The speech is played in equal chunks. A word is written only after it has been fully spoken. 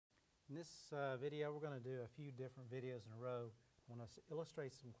In this video, we're going to do a few different videos in a row. I want to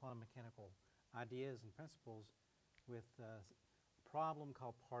illustrate some quantum mechanical ideas and principles with a problem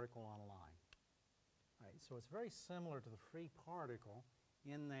called particle on a line. All right, so it's very similar to the free particle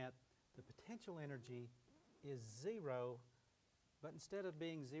in that the potential energy is zero, but instead of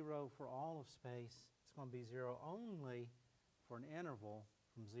being zero for all of space, it's going to be zero only for an interval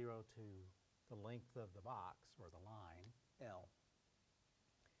from 0 to the length of the box or the line, L.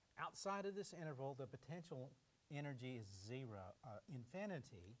 Outside of this interval, the potential energy is zero,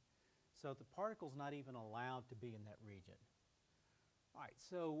 infinity, so the particle's not even allowed to be in that region. All right,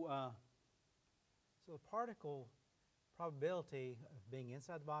 so the particle probability of being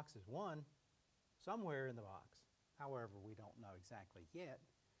inside the box is 1 somewhere in the box. However, we don't know exactly yet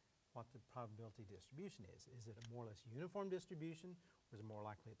what the probability distribution is. Is it a more or less uniform distribution, or is it more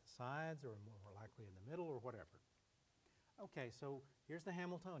likely at the sides, or more likely in the middle, or whatever? Okay, so here's the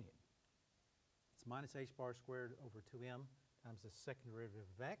Hamiltonian. It's minus h bar squared over 2m times the second derivative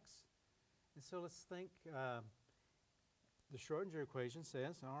of x. And so let's think, the Schrodinger equation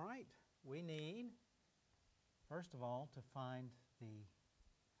says, all right, we need, first of all, to find the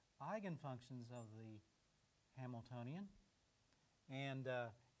eigenfunctions of the Hamiltonian. And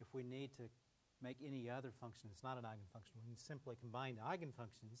if we need to make any other function that's not an eigenfunction, we can simply combine the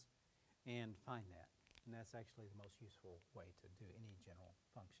eigenfunctions and find that. And that's actually the most useful way to do any general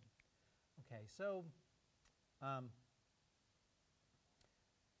function. Okay, so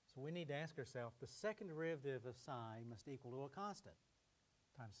we need to ask ourselves, the second derivative of psi must equal to a constant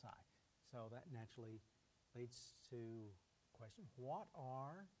times psi. So that naturally leads to the question, what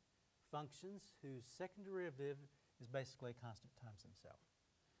are functions whose second derivative is basically a constant times themselves?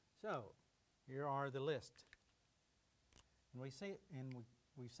 So here are the list. And we've seen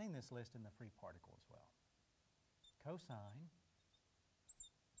this list in the free particle as well. Cosine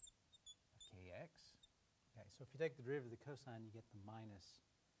of kx. Okay, so if you take the derivative of the cosine, you get the minus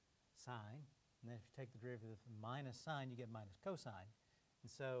sine. And then if you take the derivative of the minus sine, you get minus cosine. And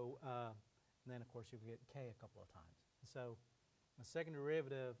so, and then of course you get k a couple of times. And so the second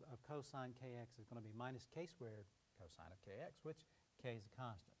derivative of cosine kx is going to be minus k squared cosine of kx, which k is a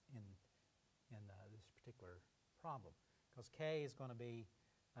constant in this particular problem. Because k is going to be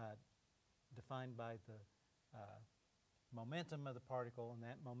defined by the momentum of the particle, and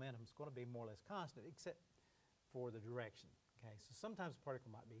that momentum is going to be more or less constant, except for the direction. Okay, so sometimes the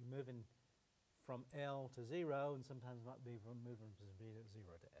particle might be moving from L to 0, and sometimes it might be moving from 0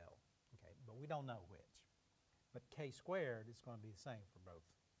 to L. Okay, but we don't know which. But k squared is going to be the same for both.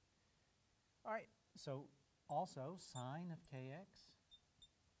 All right, so also sine of kx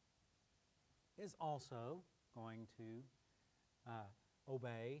is also going to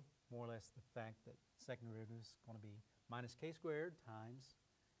obey more or less the fact that second derivative is going to be minus k squared times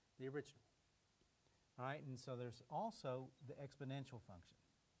the original. All right, and so there's also the exponential function.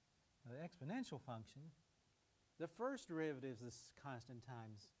 Now, the exponential function, the first derivative is this constant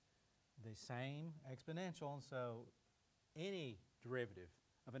times the same exponential, and so any derivative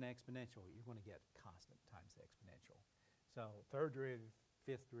of an exponential, you're going to get constant times the exponential. So third derivative,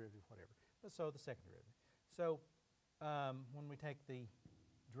 fifth derivative, whatever. But so the second derivative. So when we take the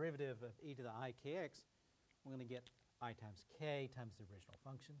derivative of e to the I kx, we're going to get I times k times the original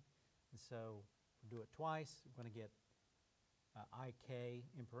function. And so if we do it twice, we're going to get ik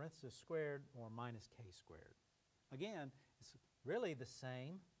in parentheses squared, or minus k squared. Again, it's really the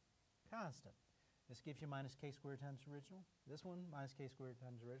same constant. This gives you minus k squared times the original. This one, minus k squared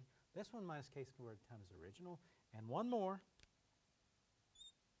times the original. This one, minus k squared times the original. And one more.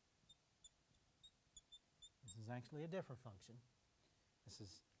 This is actually a different function. This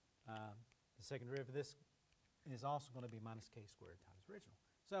is the second derivative of this is also going to be minus k squared times the original.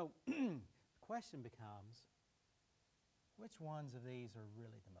 So the question becomes, which ones of these are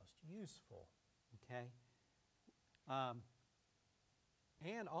really the most useful? Okay? And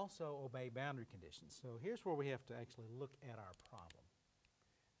also obey boundary conditions. So here's where we have to actually look at our problem.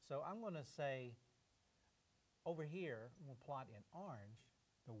 So I'm going to say over here, we'll plot in orange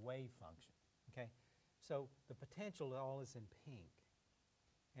the wave function. Okay? So the potential all is in pink,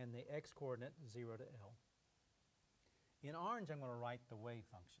 and the x-coordinate 0 to L. In orange, I'm going to write the wave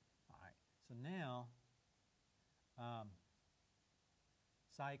function. All right. So now,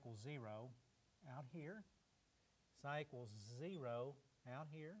 psi equals 0 out here. Psi equals 0 out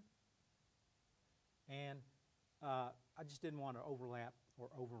here. And I just didn't want to overlap or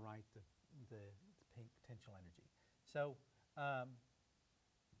overwrite the pink potential energy. So,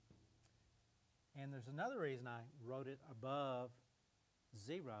 and there's another reason I wrote it above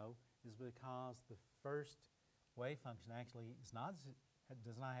 0 is because the first wave function actually is not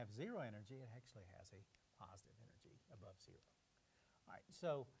does not have zero energy, it actually has a positive energy above zero. All right,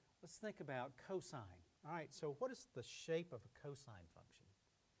 so let's think about cosine. All right, so what is the shape of a cosine function?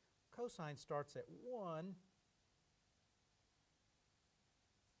 Cosine starts at 1,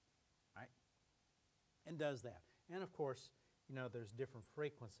 right, and does that. And of course, you know, there's different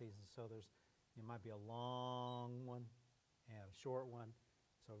frequencies, and so there might be a long one and a short one,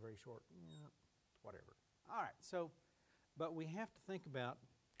 so very short, whatever. All right, so, but we have to think about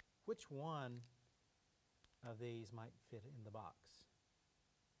which one of these might fit in the box.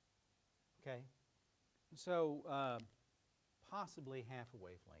 Okay, so possibly half a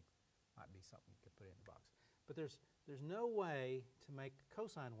wavelength might be something you could put in the box. But there's no way to make a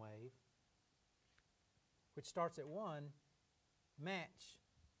cosine wave, which starts at 1, match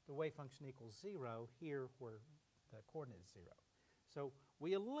the wave function equals 0 here where the coordinate is 0. So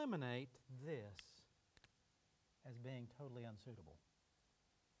we eliminate this as being totally unsuitable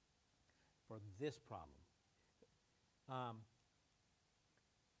for this problem.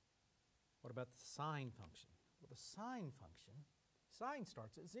 What about the sine function? Well, the sine function, sine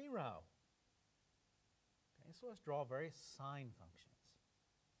starts at 0. Okay, so let's draw various sine functions.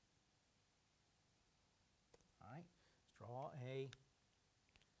 All right, let's draw a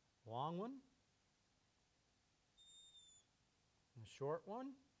long one, a short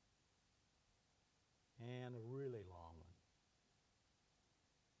one, and a really long one.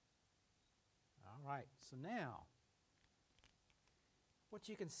 All right, so now what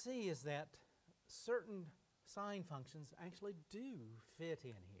you can see is that certain sine functions actually do fit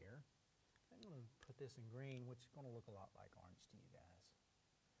in here. I'm going to put this in green, which is going to look a lot like orange to you guys.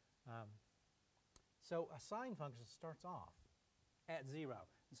 So a sine function starts off at 0.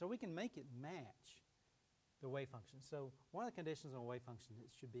 And so we can make it match the wave function. So one of the conditions on a wave function is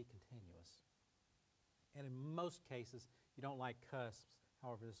it should be continuous. And in most cases, you don't like cusps.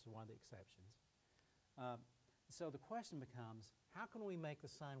 However, this is one of the exceptions. So the question becomes, how can we make the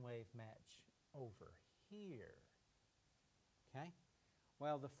sine wave match over here? Okay?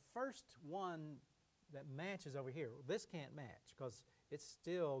 Well, the first one that matches over here, this can't match because it's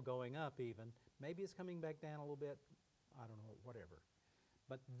still going up even. Maybe it's coming back down a little bit. I don't know, whatever.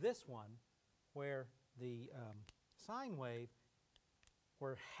 But this one, where the sine wave,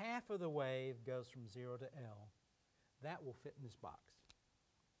 where half of the wave goes from 0 to L, that will fit in this box.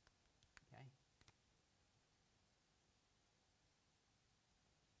 Okay?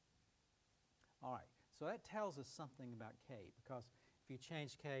 All right, so that tells us something about K, because if you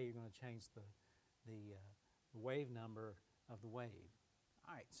change K, you're going to change the wave number of the wave.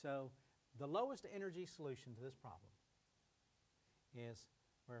 All right, so the lowest energy solution to this problem is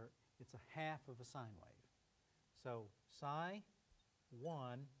where it's a half of a sine wave. So psi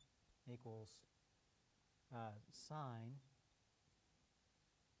 1 equals sine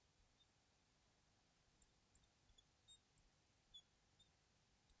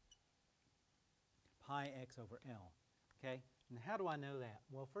pi x over L. Okay, and how do I know that?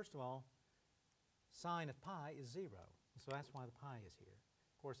 Well, first of all, sine of pi is 0, so that's why the pi is here.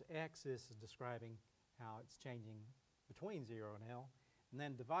 Of course, x is describing how it's changing between 0 and L, and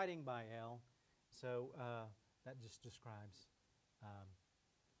then dividing by L, so that just describes,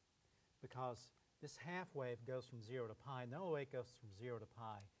 because this half wave goes from 0 to pi, and the only way it goes from 0 to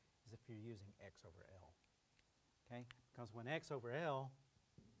pi is if you're using x over L. Okay, because when x over L,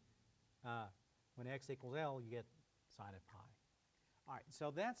 when x equals L, you get sine of pi. All right,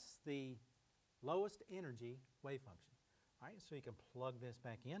 so that's the lowest energy wave function. All right, so you can plug this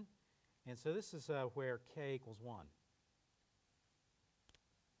back in. And so this is where k equals 1.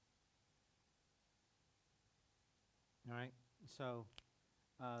 All right, so,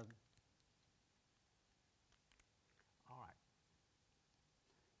 all right.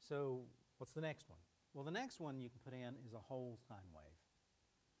 So what's the next one? Well, the next one you can put in is a whole sine wave.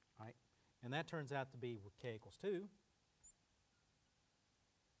 All right, and that turns out to be k equals 2.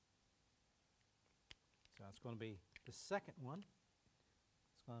 So it's going to be the second one.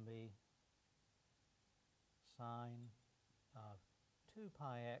 It's going to be sine of 2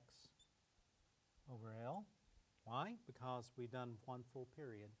 pi x over L. Why? Because we've done one full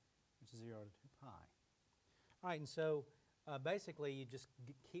period, which is 0 to 2 pi. All right, and so basically you just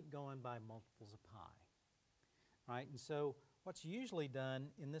keep going by multiples of pi. All right, and so what's usually done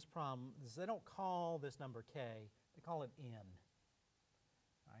in this problem is they don't call this number k, they call it n.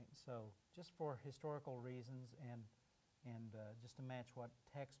 All right, so just for historical reasons and just to match what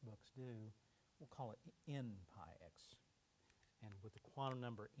textbooks do, we'll call it n pi x, and with the quantum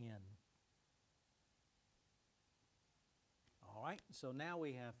number n. All right, so now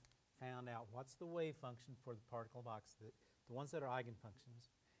we have found out what's the wave function for the particle box, the the ones that are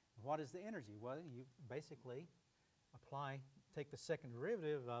eigenfunctions. And what is the energy? Well, you basically take the second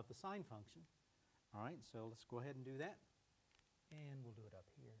derivative of the sine function. All right, so let's go ahead and do that. And we'll do it up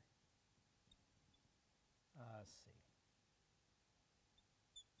here. Let's see.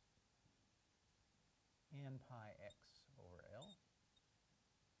 N pi x over L.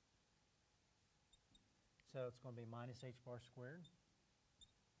 So it's going to be minus h bar squared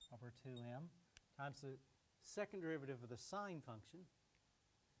over 2m times the second derivative of the sine function.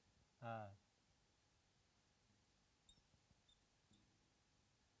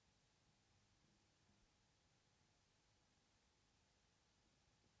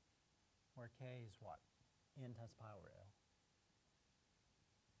 Where k is what? N times pi over L.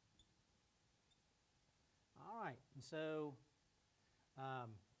 All right, and so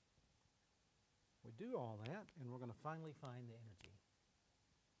we do all that, and we're going to finally find the energy.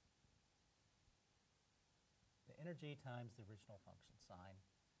 The energy times the original function, sine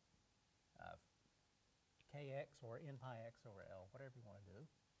of kx or n pi x over L, whatever you want to do,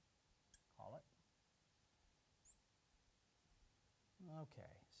 call it.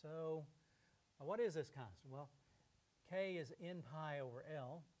 Okay, so what is this constant? Well, k is n pi over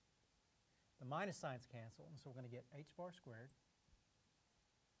L. The minus signs cancel, and so we're going to get h bar squared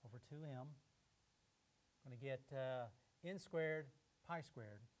over 2m. We're going to get n squared pi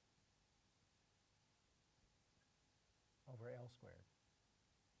squared over L squared.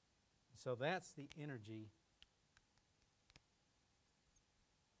 So that's the energy.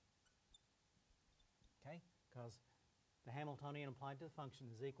 Okay, because the Hamiltonian applied to the function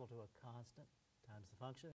is equal to a constant times the function.